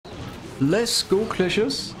Let's go,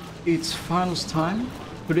 Clashers. It's finals time.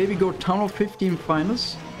 Today we go TownHall 15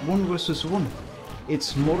 finals, 1 versus 1.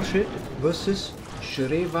 It's Morshed versus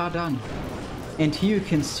Shrevadan. And here you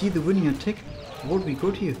can see the winning attack. What we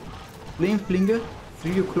got here. Flame Flinger,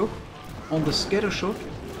 3 o'clock on the scatter shot,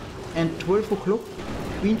 and 12 o'clock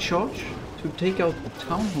Queen Charge to take out the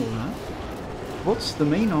TownHall. Huh? What's the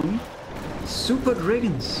main army? Super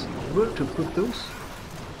Dragons. Where to put those?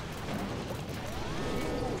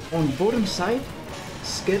 On bottom side,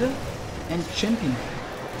 Scatter and Champion.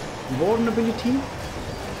 Warden ability.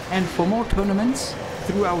 And for more tournaments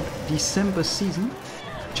throughout December season,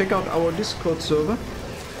 check out our Discord server.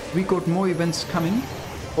 We got more events coming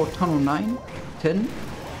for TownHall 9, 10,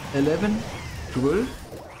 11, 12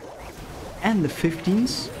 and the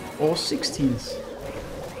 15th or 16th.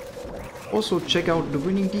 Also check out the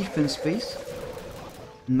winning defense base.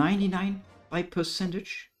 99 by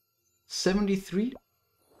percentage, 73.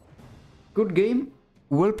 Good game,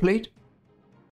 well played.